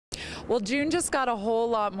Well, June just got a whole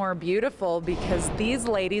lot more beautiful because these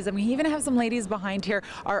ladies, and we even have some ladies behind here,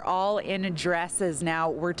 are all in dresses now.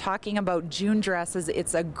 We're talking about June dresses.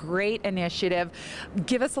 It's a great initiative.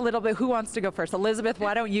 Give us a little bit, who wants to go first? Elizabeth,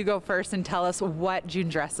 why don't you go first and tell us what June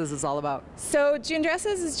dresses is all about? So June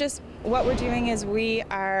dresses is just, what we're doing is we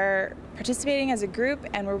are participating as a group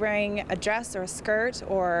and we're wearing a dress or a skirt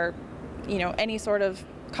or, you know, any sort of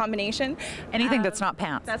combination. Anything that's not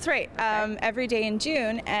pants. That's right. Okay. Every day in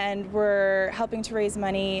June, and we're helping to raise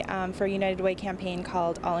money for a United Way campaign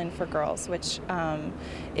called All In for Girls, which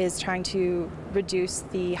is trying to reduce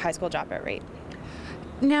the high school dropout rate.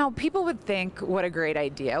 Now, people would think, what a great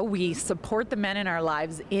idea. We support the men in our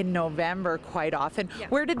lives in November quite often. Yeah.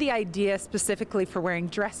 Where did the idea specifically for wearing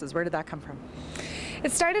dresses, where did that come from?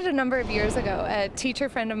 It started a number of years ago. A teacher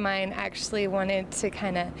friend of mine actually wanted to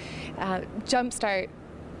kind of jumpstart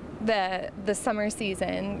the summer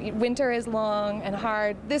season. Winter is long and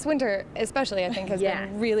hard. This winter especially, I think, has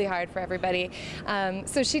been really hard for everybody.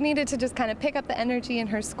 So she needed to just kind of pick up the energy in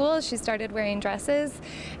her school. She started wearing dresses,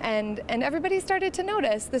 and everybody started to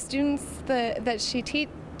notice. The students that she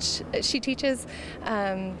teaches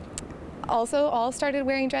also all started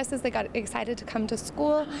wearing dresses. They got excited to come to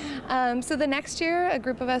school. So the next year, a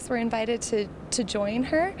group of us were invited to join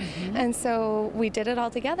her, and so we did it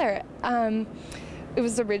all together. It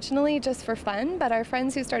was originally just for fun, but our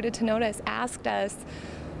friends who started to notice asked us,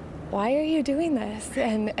 why are you doing this?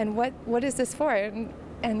 And what is this for?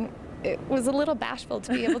 And it was a little bashful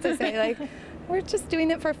to be able to say, like, we're just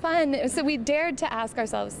doing it for fun. So we dared to ask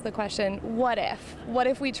ourselves the question, what if? What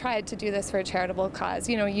if we tried to do this for a charitable cause?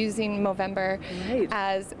 You know, using Movember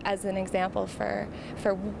as an example for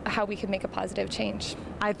how we could make a positive change.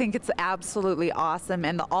 I think it's absolutely awesome,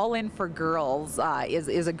 and the All In for Girls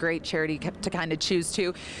is a great charity to kind of choose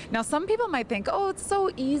to. Now, some people might think, oh, it's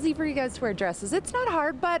so easy for you guys to wear dresses. It's not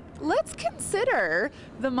hard, but let's consider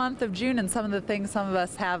the month of June and some of the things some of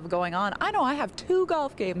us have going on. I know I have 2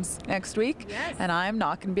 golf games next week. Yes. And I'm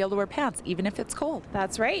not going to be able to wear pants, even if it's cold.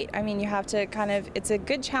 That's right. I mean, you have to kind of, it's a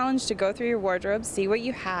good challenge to go through your wardrobe, see what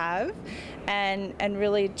you have, and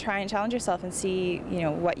really try and challenge yourself and see, you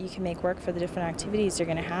know, what you can make work for the different activities you're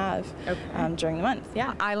going to have during the month.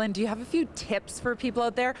 Yeah. Island, do you have a few tips for people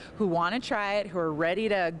out there who want to try it, who are ready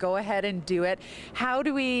to go ahead and do it? How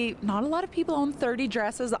do we, not a lot of people own 30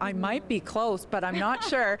 dresses. I might be close, but I'm not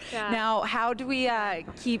sure. Now, how do we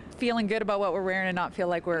keep feeling good about what we're wearing and not feel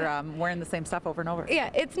like we're wearing the same stuff over and over? Yeah,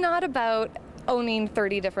 it's not about owning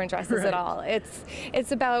 30 different dresses at all.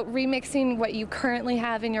 It's about remixing what you currently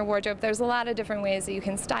have in your wardrobe. There's a lot of different ways that you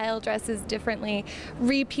can style dresses differently.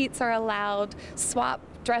 Repeats are allowed. Swap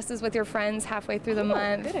dresses with your friends halfway through the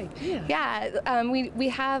month. Good idea. Yeah, we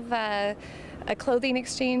have a clothing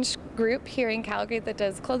exchange group here in Calgary that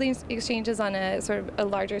does clothing exchanges on a sort of a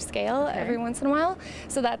larger scale every once in a while.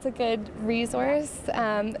 So that's a good resource.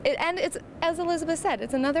 And it's, as Elizabeth said,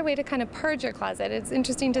 it's another way to kind of purge your closet. It's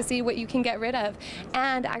interesting to see what you can get rid of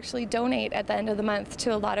and actually donate at the end of the month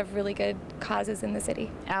to a lot of really good causes in the city.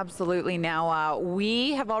 Absolutely. Now,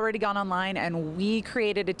 we have already gone online and we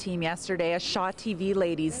created a team yesterday, a Shaw TV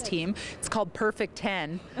ladies team. It's called Perfect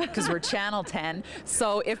 10 because we're Channel 10.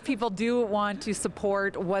 So if people do want to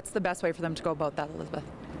support, what's the best way for them to go about that, Elizabeth?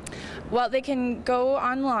 Well, they can go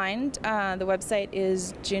online. The website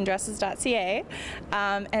is junedresses.ca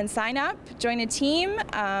and sign up, join a team.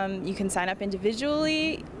 You can sign up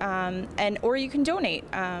individually, or you can donate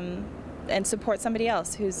and support somebody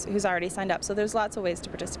else who's already signed up. So there's lots of ways to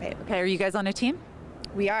participate. Okay, are you guys on a team?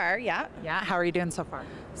 We are, yeah. Yeah, how are you doing so far?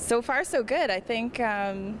 So far, so good. I think.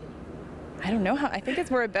 I don't know how. I think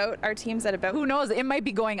we're about, our team's at about. Who knows? It might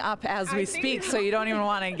be going up as we speak, so you don't even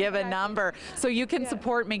want to give a number. So you can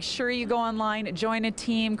support. Make sure you go online, join a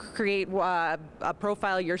team, create a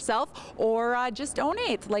profile yourself, or just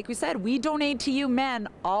donate. Like we said, we donate to you men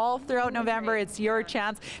all throughout November. It's your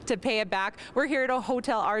chance to pay it back. We're here at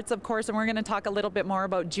Hotel Arts, of course, and we're going to talk a little bit more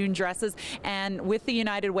about June dresses and with the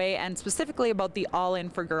United Way, and specifically about the All In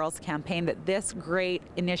for Girls campaign that this great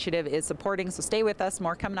initiative is supporting. So stay with us.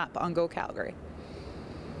 More coming up on Go Calgary.